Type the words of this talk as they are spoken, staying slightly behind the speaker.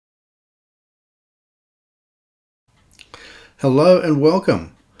Hello and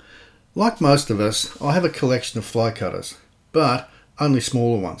welcome. Like most of us, I have a collection of fly cutters, but only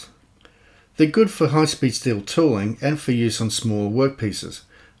smaller ones. They're good for high-speed steel tooling and for use on smaller workpieces.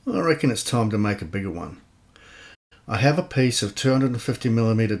 I reckon it's time to make a bigger one. I have a piece of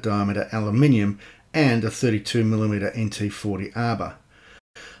 250mm diameter aluminium and a 32mm NT40 Arbor.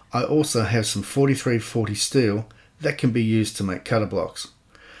 I also have some 4340 steel that can be used to make cutter blocks.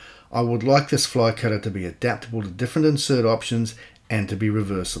 I would like this fly cutter to be adaptable to different insert options and to be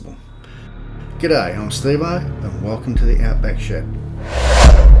reversible. G'day, I'm Steve-O and welcome to the Outback shed.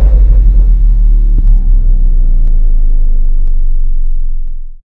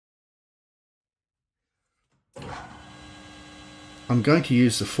 I'm going to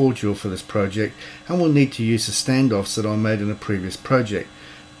use the forge wheel for this project and will need to use the standoffs that I made in a previous project,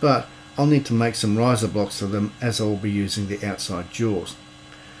 but I'll need to make some riser blocks for them as I will be using the outside jaws.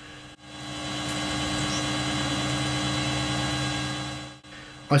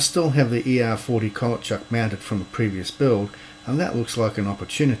 I still have the ER40 collet chuck mounted from a previous build, and that looks like an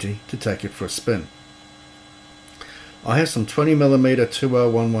opportunity to take it for a spin. I have some 20mm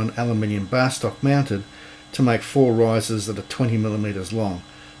 2011 aluminium bar stock mounted to make 4 risers that are 20mm long.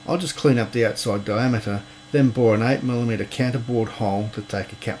 I'll just clean up the outside diameter, then bore an 8mm counterbore hole to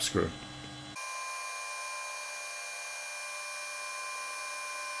take a cap screw.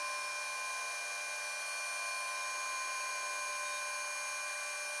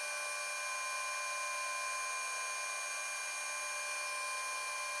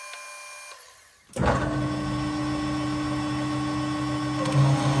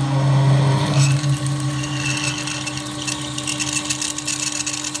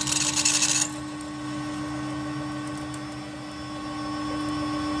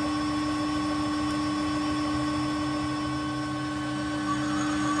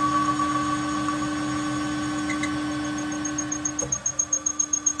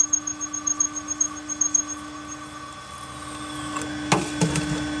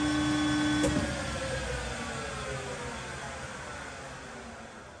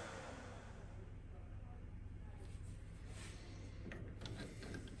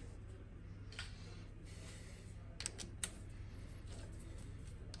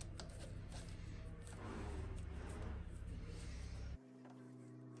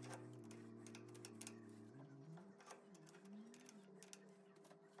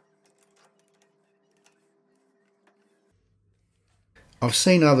 I've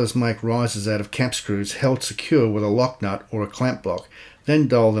seen others make risers out of cap screws held secure with a lock nut or a clamp block, then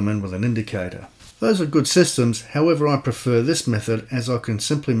dial them in with an indicator. Those are good systems, however I prefer this method as I can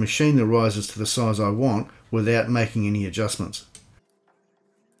simply machine the risers to the size I want without making any adjustments.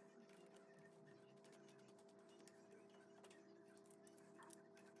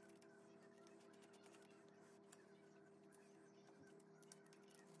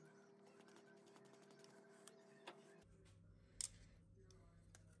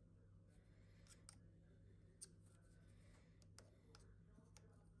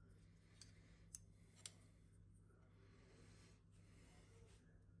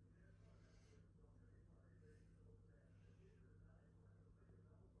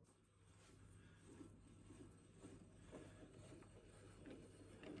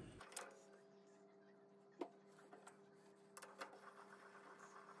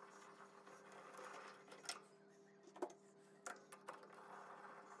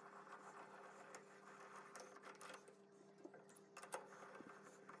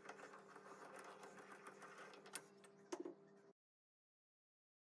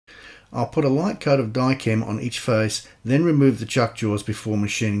 I'll put a light coat of die chem on each face, then remove the chuck jaws before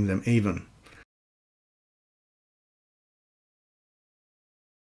machining them even.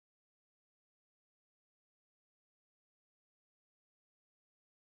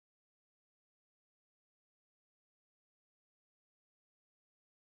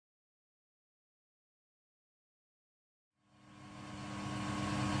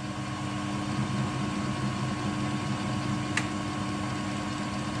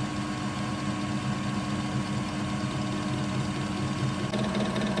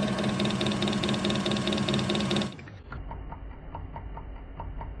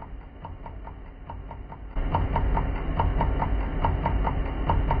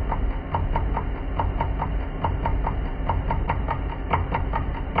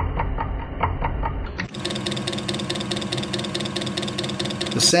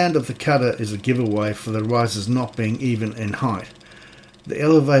 The sound of the cutter is a giveaway for the risers not being even in height. The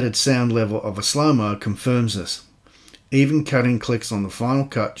elevated sound level of a slow-mo confirms this. Even cutting clicks on the final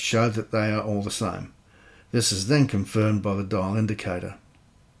cut show that they are all the same. This is then confirmed by the dial indicator.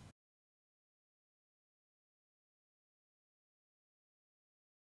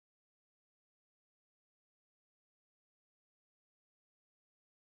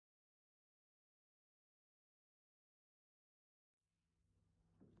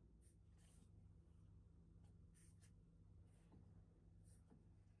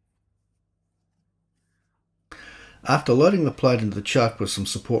 After loading the plate into the chuck with some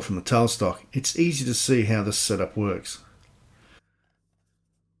support from the tailstock, it's easy to see how this setup works.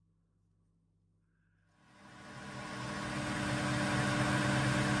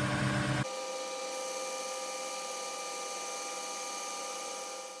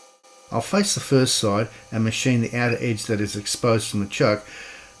 I'll face the first side and machine the outer edge that is exposed from the chuck,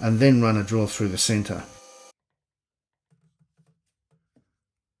 and then run a drill through the centre.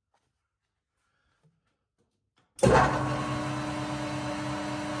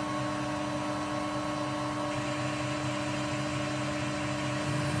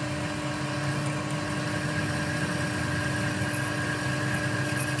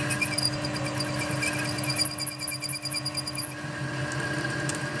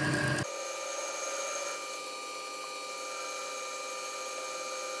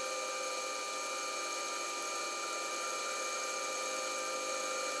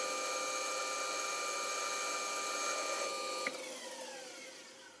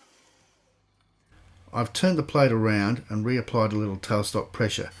 I've turned the plate around and reapplied a little tailstock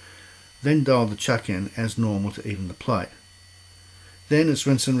pressure, then dialed the chuck in as normal to even the plate. Then it's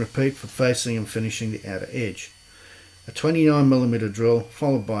rinse and repeat for facing and finishing the outer edge. A 29mm drill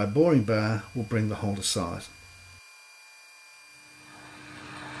followed by a boring bar will bring the hole to size.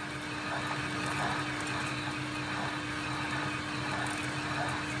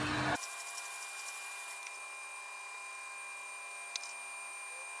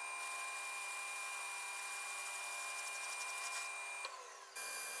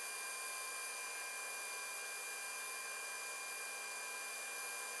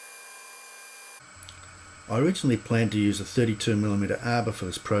 I originally planned to use a 32mm arbor for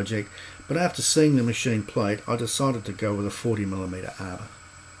this project, but after seeing the machine plate I decided to go with a 40mm arbor.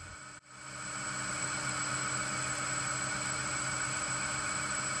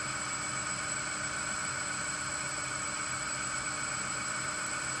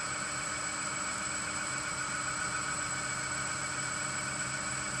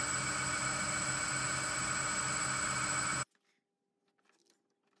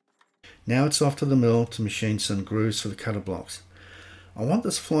 Now it's off to the mill to machine some grooves for the cutter blocks. I want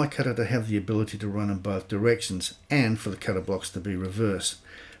this fly cutter to have the ability to run in both directions and for the cutter blocks to be reversed.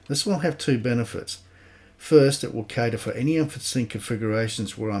 This will have two benefits. First, it will cater for any unforeseen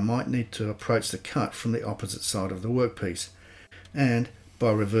configurations where I might need to approach the cut from the opposite side of the workpiece. And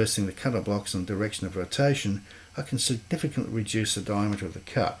by reversing the cutter blocks in direction of rotation, I can significantly reduce the diameter of the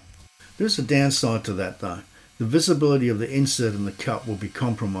cut. There is a downside to that though. The visibility of the insert in the cut will be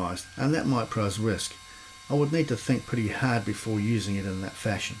compromised, and that might pose risk. I would need to think pretty hard before using it in that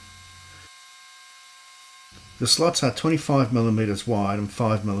fashion. The slots are 25mm wide and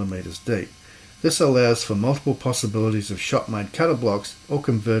 5mm deep. This allows for multiple possibilities of shop-made cutter blocks or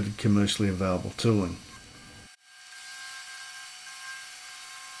converted commercially available tooling.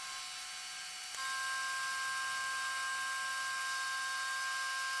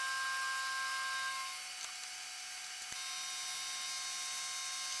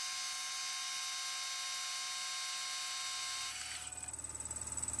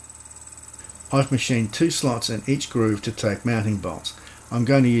 I've machined two slots in each groove to take mounting bolts. I'm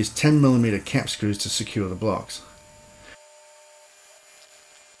going to use 10mm cap screws to secure the blocks.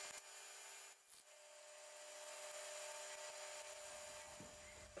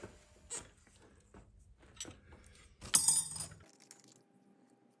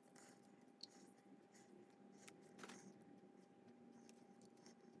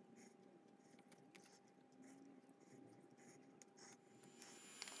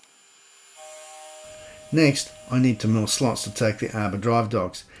 Next, I need to mill slots to take the arbor drive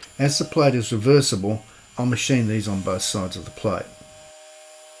dogs. As the plate is reversible, I'll machine these on both sides of the plate.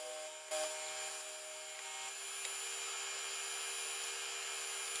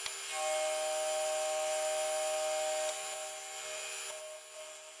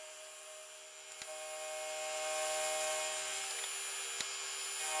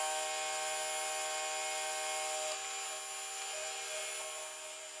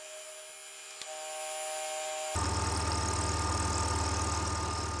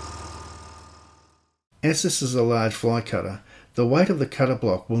 As this is a large fly cutter, the weight of the cutter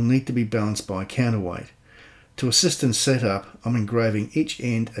block will need to be balanced by a counterweight. To assist in setup, I'm engraving each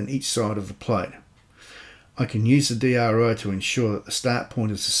end and each side of the plate. I can use the DRO to ensure that the start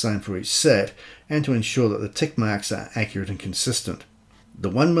point is the same for each set and to ensure that the tick marks are accurate and consistent.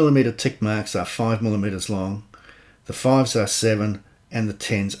 The 1mm tick marks are 5mm long, the 5s are 7 and the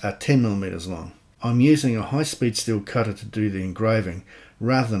 10s are 10mm long. I'm using a high-speed steel cutter to do the engraving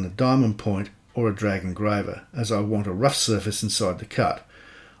rather than a diamond point or a drag engraver, as I want a rough surface inside the cut.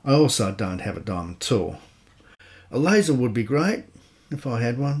 I also don't have a diamond tool. A laser would be great if I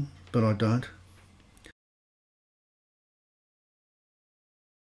had one, but I don't.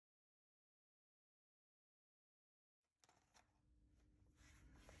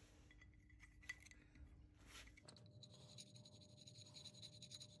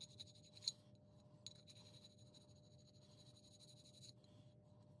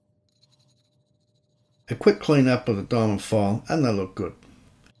 A quick clean up of the diamond file and they look good.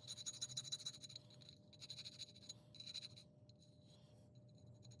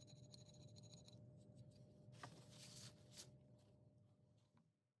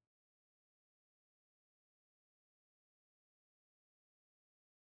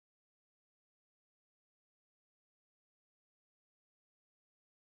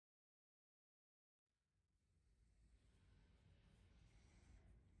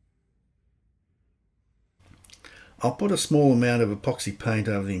 I'll put a small amount of epoxy paint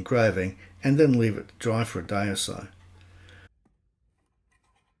over the engraving and then leave it to dry for a day or so.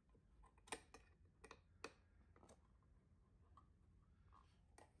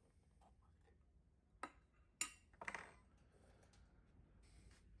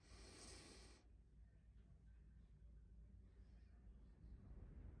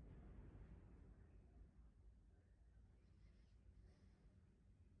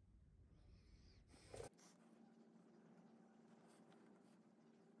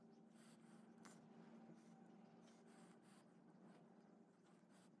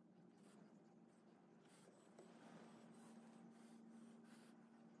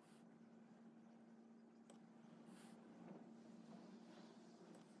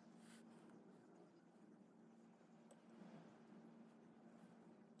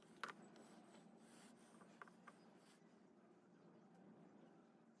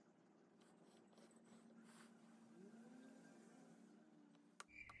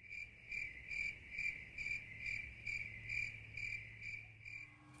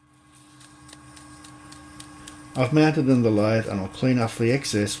 I've mounted in the lathe and I'll clean off the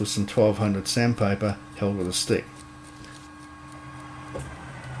excess with some 1200 sandpaper held with a stick.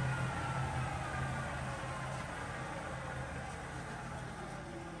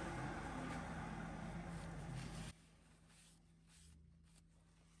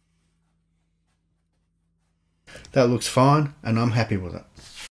 That looks fine and I'm happy with it.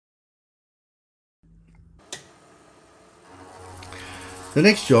 The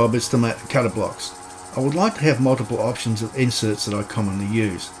next job is to make the cutter blocks. I would like to have multiple options of inserts that I commonly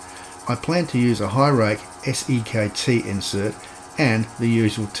use. I plan to use a high rake SEKT insert and the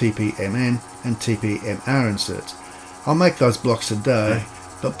usual TPMN and TPMR inserts. I'll make those blocks today,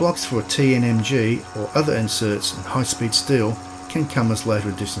 but blocks for a TNMG or other inserts and high-speed steel can come as later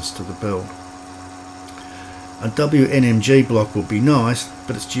additions to the build. A WNMG block would be nice,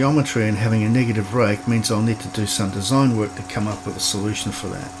 but its geometry and having a negative rake means I'll need to do some design work to come up with a solution for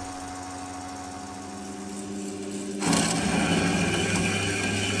that.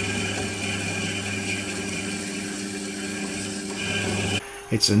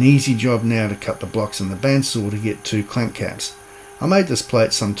 It's an easy job now to cut the blocks in the bandsaw to get 2 clamp caps. I made this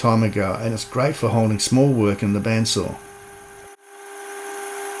plate some time ago and it's great for holding small work in the bandsaw.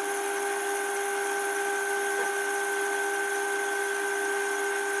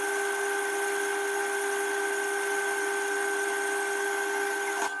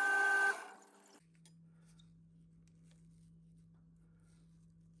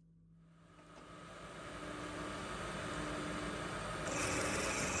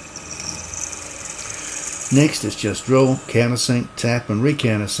 Next it's just drill, countersink, tap and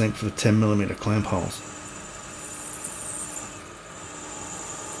re-countersink for the 10mm clamp holes.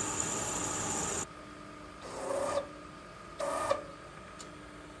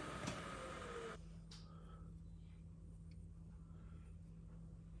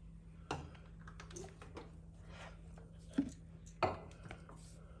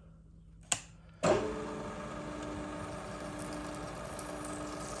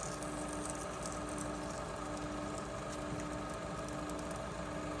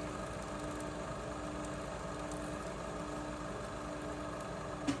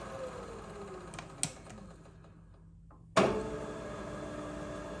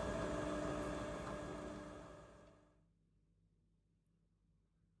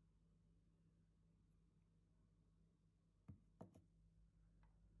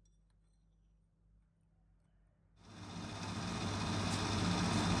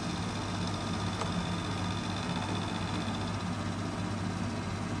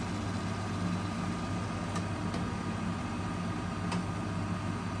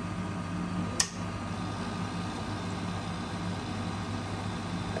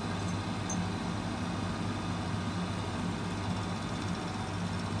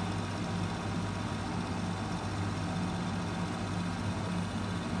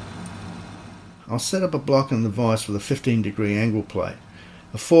 I'll set up a block in the vise with a 15-degree angle plate.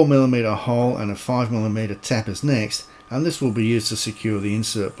 A 4mm hole and a 5mm tap is next, and this will be used to secure the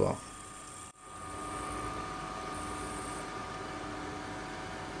insert block.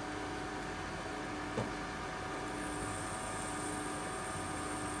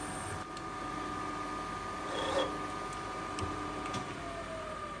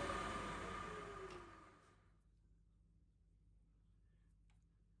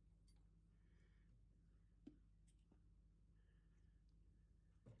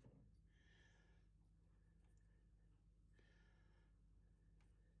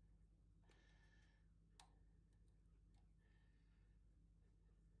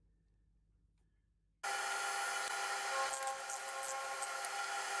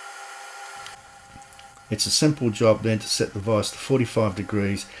 It's a simple job then to set the vise to 45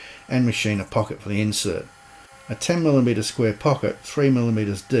 degrees and machine a pocket for the insert. A 10mm square pocket,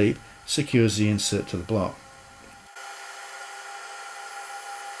 3mm deep, secures the insert to the block.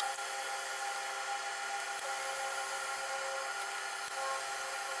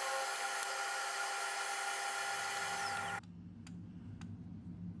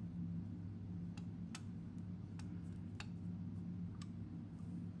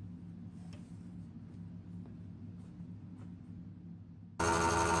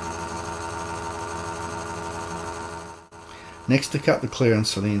 Next, to cut the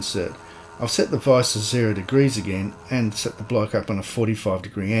clearance for the insert. I've set the vise to 0 degrees again and set the block up on a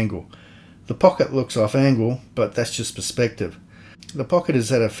 45-degree angle. The pocket looks off angle, but that's just perspective. The pocket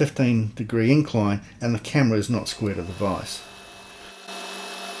is at a 15-degree incline and the camera is not square to the vise.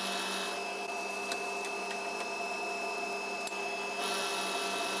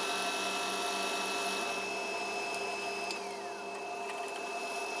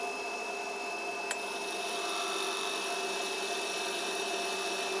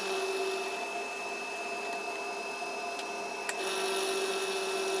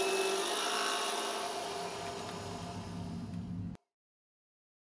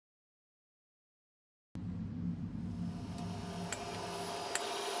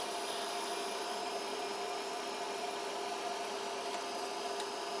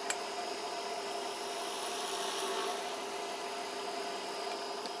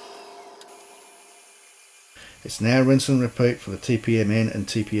 It's now rinse and repeat for the TPMN and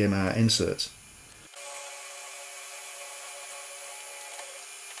TPMR inserts.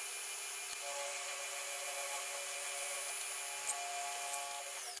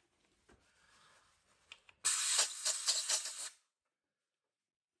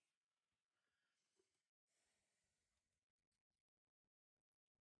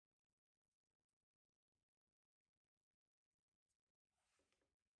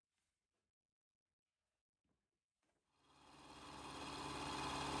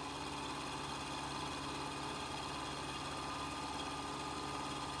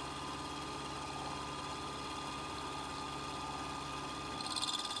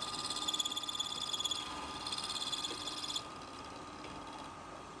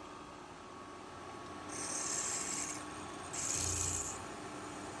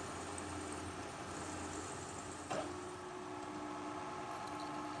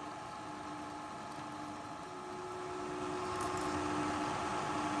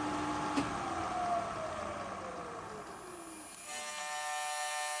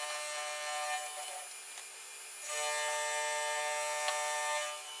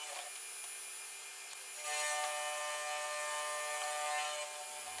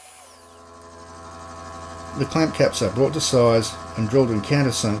 The clamp caps are brought to size and drilled and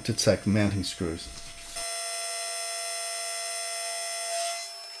countersunk to take the mounting screws.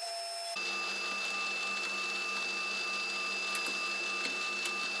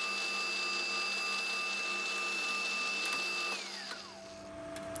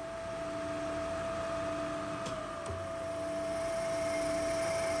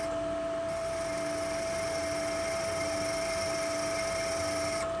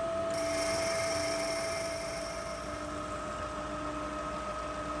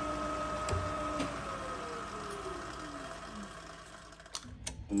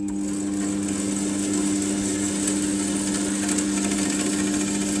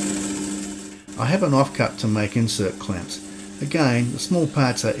 I have an offcut to make insert clamps. Again, the small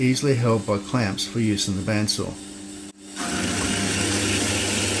parts are easily held by clamps for use in the bandsaw.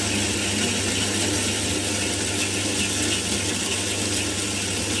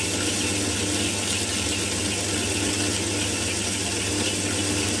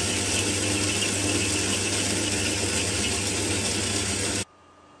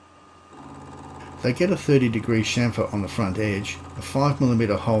 They get a 30-degree chamfer on the front edge, a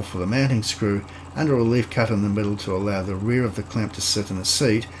 5mm hole for the mounting screw, and a relief cut in the middle to allow the rear of the clamp to sit in the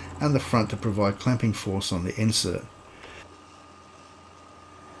seat and the front to provide clamping force on the insert.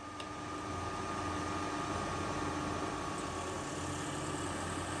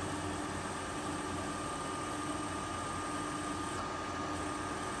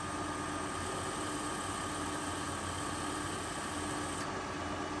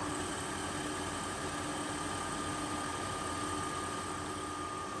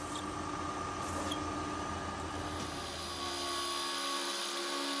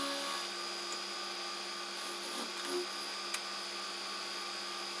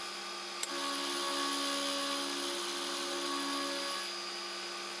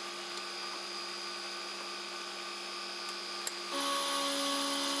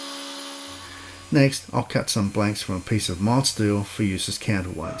 Next, I'll cut some blanks from a piece of mild steel for use as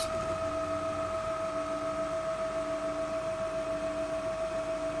counterweights.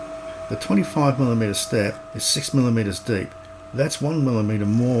 The 25mm step is 6mm deep. That's 1mm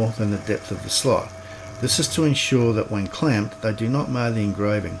more than the depth of the slot. This is to ensure that when clamped, they do not mar the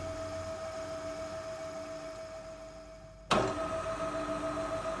engraving.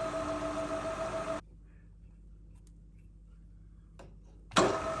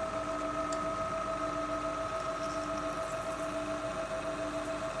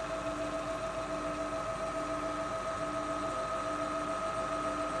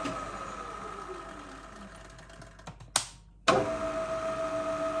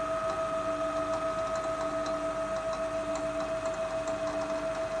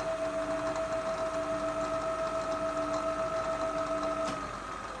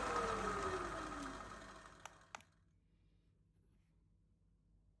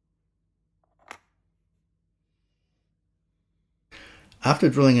 After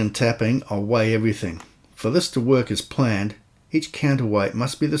drilling and tapping, I'll weigh everything. For this to work as planned, each counterweight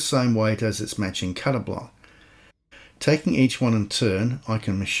must be the same weight as its matching cutter block. Taking each one in turn, I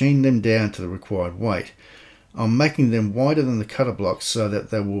can machine them down to the required weight. I'm making them wider than the cutter blocks so that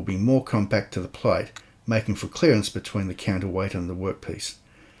they will be more compact to the plate, making for clearance between the counterweight and the workpiece.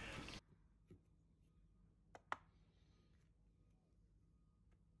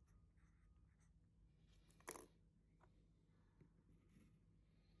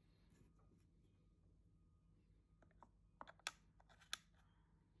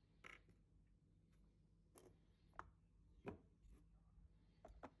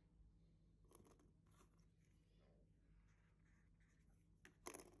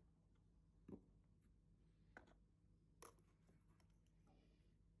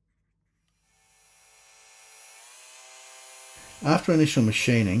 After initial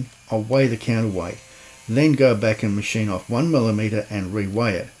machining, I'll weigh the counterweight, then go back and machine off 1mm and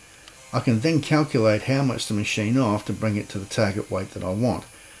reweigh it. I can then calculate how much to machine off to bring it to the target weight that I want.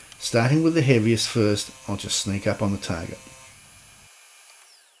 Starting with the heaviest first, I'll just sneak up on the target.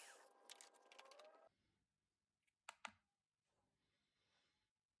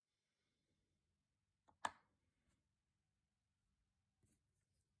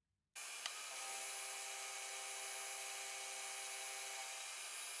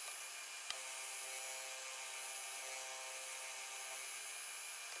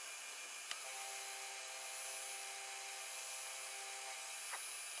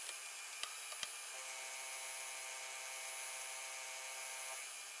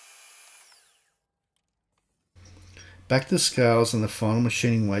 Back to the scales and the final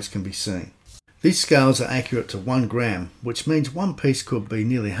machining weights can be seen. These scales are accurate to 1 gram, which means one piece could be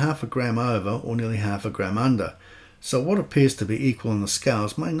nearly half a gram over or nearly half a gram under. So what appears to be equal on the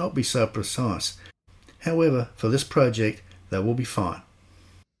scales may not be so precise. However, for this project, they will be fine.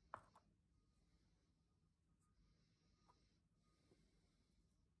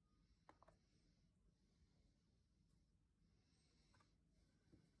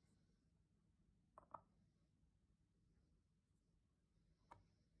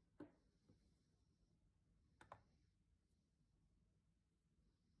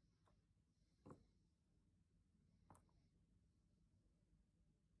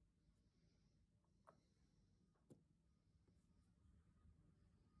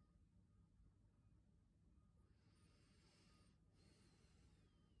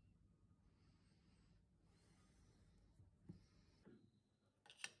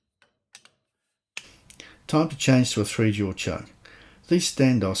 Time to change to a 3-jaw chuck. These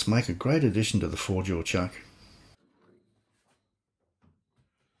standoffs make a great addition to the 4-jaw chuck.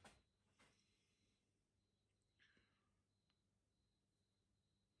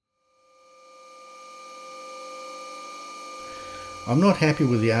 I'm not happy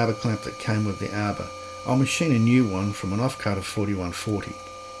with the arbor clamp that came with the arbor. I'll machine a new one from an offcut of 4140.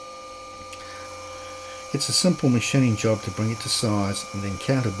 It's a simple machining job to bring it to size and then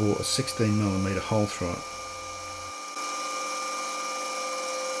counterbore a 16mm hole through it.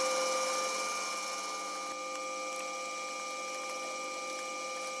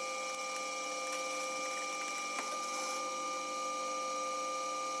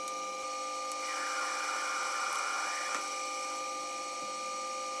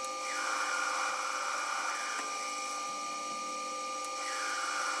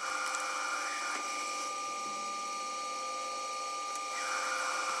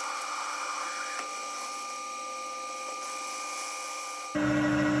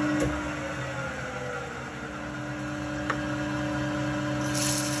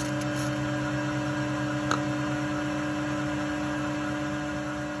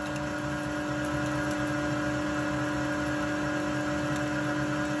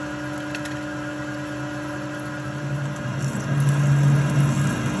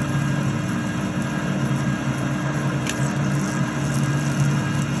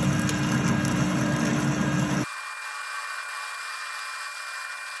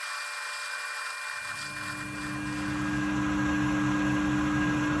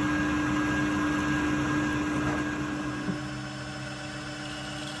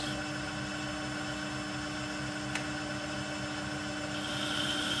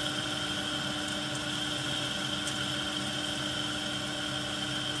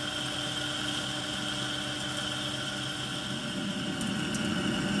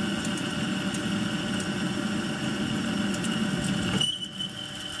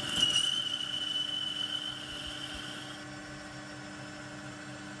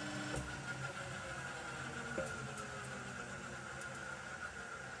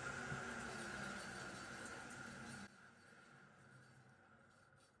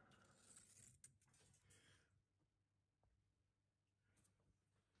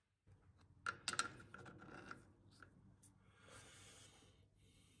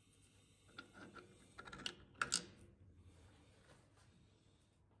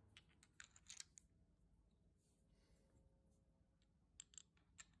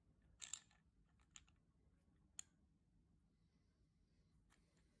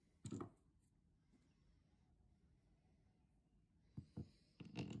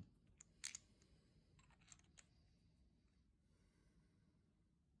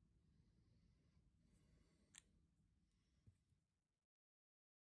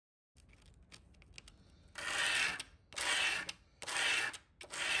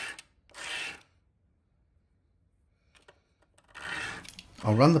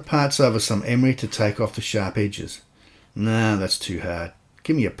 I'll run the parts over some emery to take off the sharp edges. Nah, that's too hard.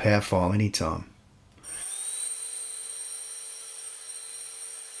 Give me a power file anytime.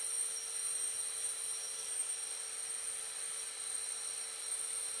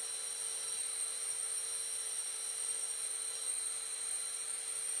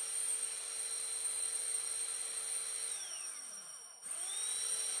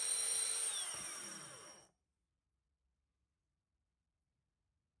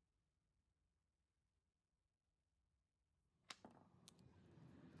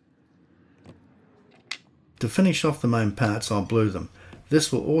 To finish off the main parts, I'll blue them.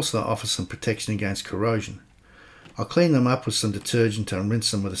 This will also offer some protection against corrosion. I'll clean them up with some detergent and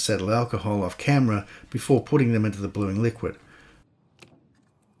rinse them with acetyl alcohol off camera before putting them into the bluing liquid.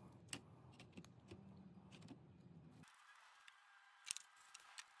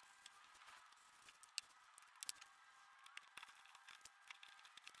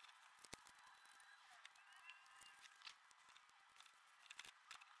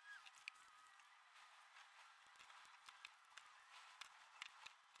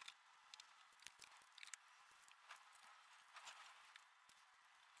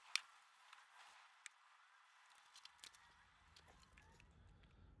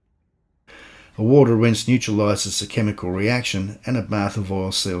 A water rinse neutralises the chemical reaction and a bath of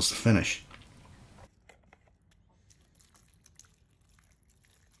oil seals the finish.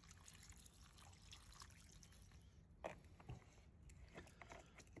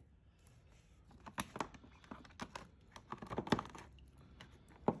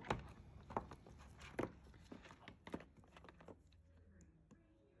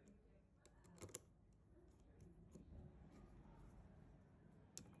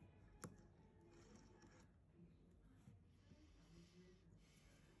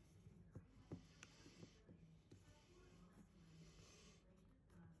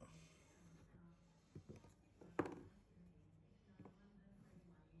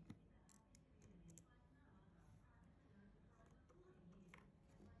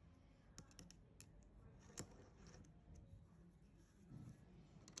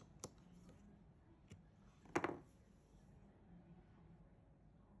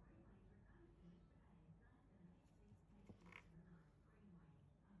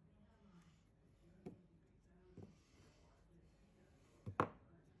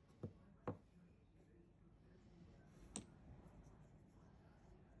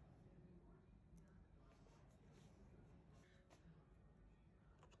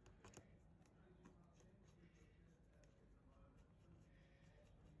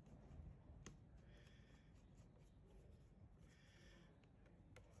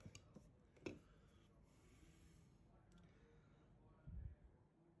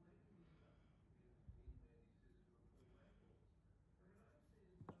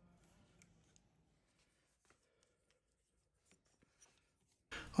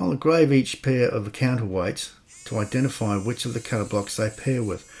 I'll engrave each pair of the counterweights to identify which of the cutter blocks they pair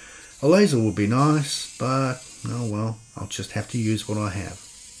with. A laser would be nice, but oh well, I'll just have to use what I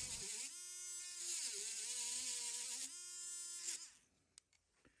have.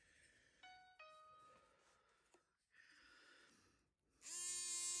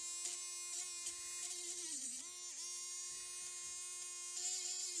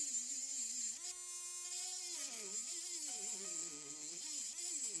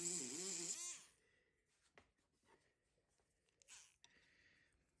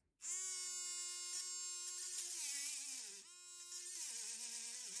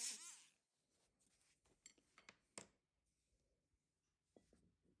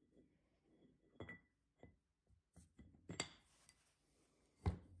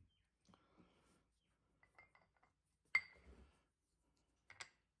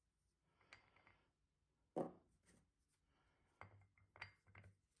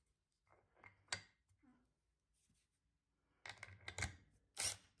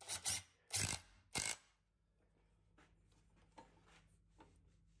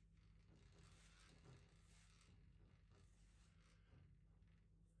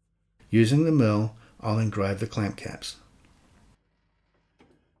 Using the mill, I'll engrave the clamp caps.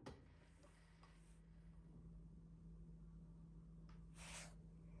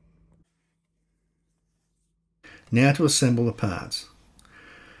 Now to assemble the parts.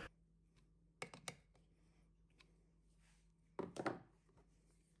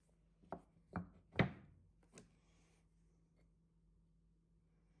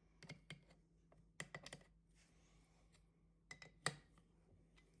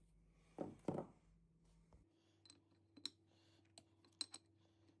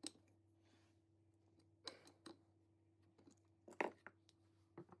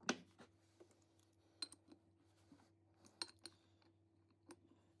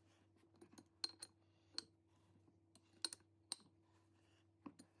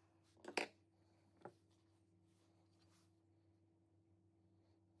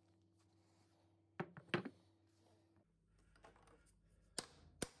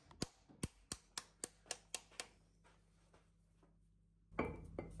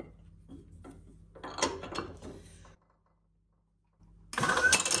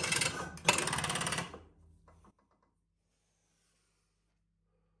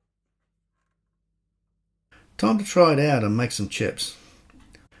 Time to try it out and make some chips.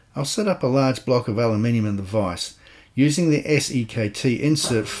 I'll set up a large block of aluminium in the vise, using the SEKT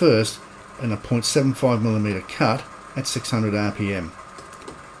insert first in a 0.75mm cut at 600 RPM.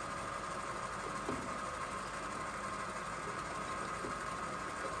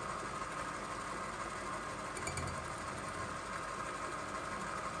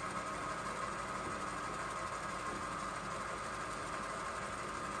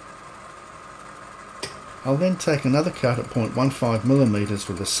 I'll then take another cut at 0.15mm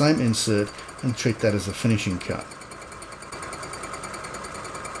with the same insert and treat that as a finishing cut.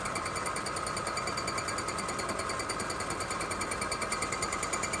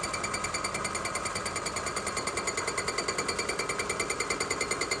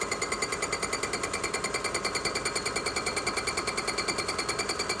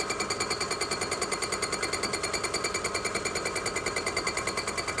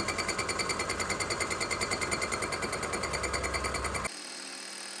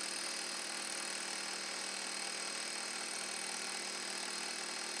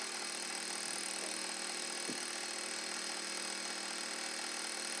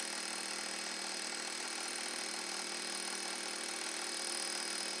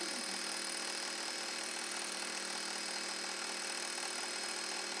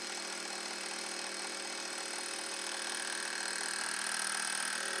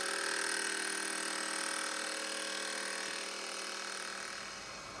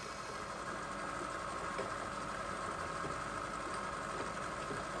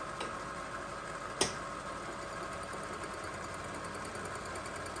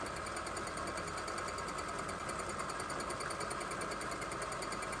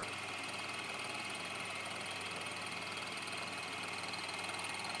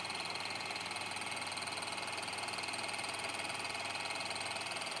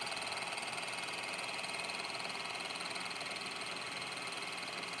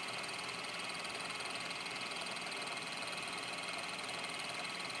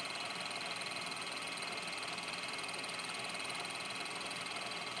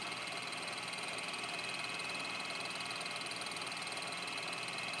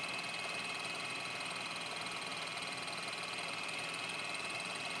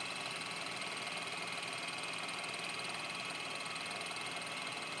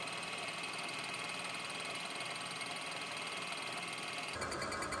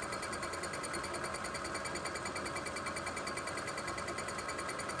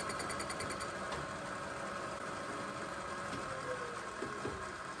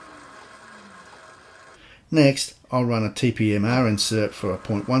 Next, I'll run a TPMR insert for a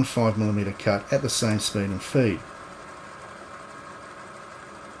 0.15mm cut at the same speed and feed.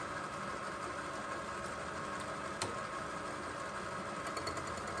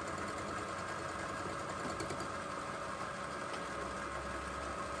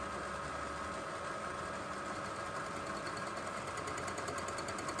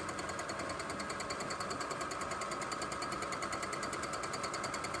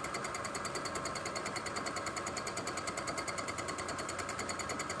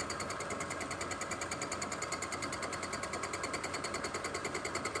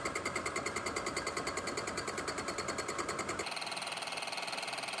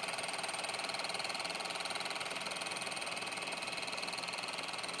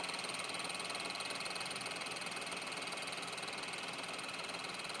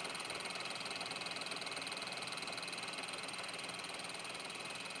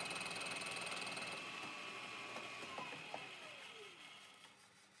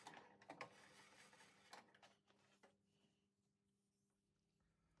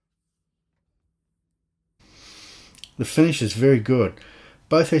 The finish is very good.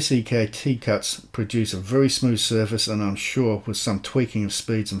 Both SEKT cuts produce a very smooth surface, and I'm sure with some tweaking of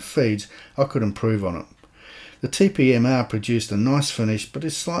speeds and feeds I could improve on it. The TPMR produced a nice finish, but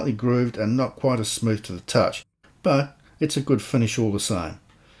is slightly grooved and not quite as smooth to the touch, but it's a good finish all the same.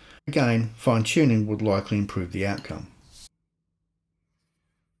 Again, fine tuning would likely improve the outcome.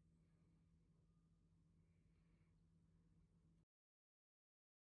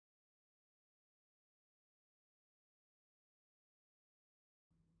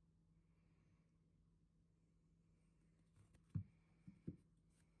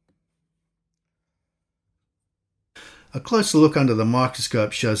 A closer look under the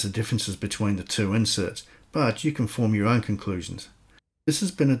microscope shows the differences between the two inserts, but you can form your own conclusions. This has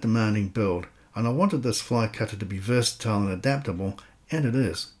been a demanding build, and I wanted this fly cutter to be versatile and adaptable, and it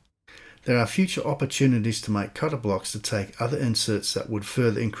is. There are future opportunities to make cutter blocks to take other inserts that would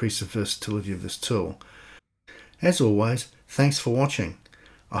further increase the versatility of this tool. As always, thanks for watching.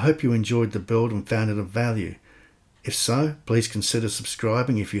 I hope you enjoyed the build and found it of value. If so, please consider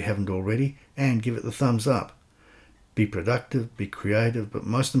subscribing if you haven't already, and give it the thumbs up. Be productive, be creative, but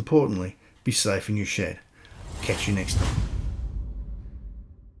most importantly, be safe in your shed. Catch you next time.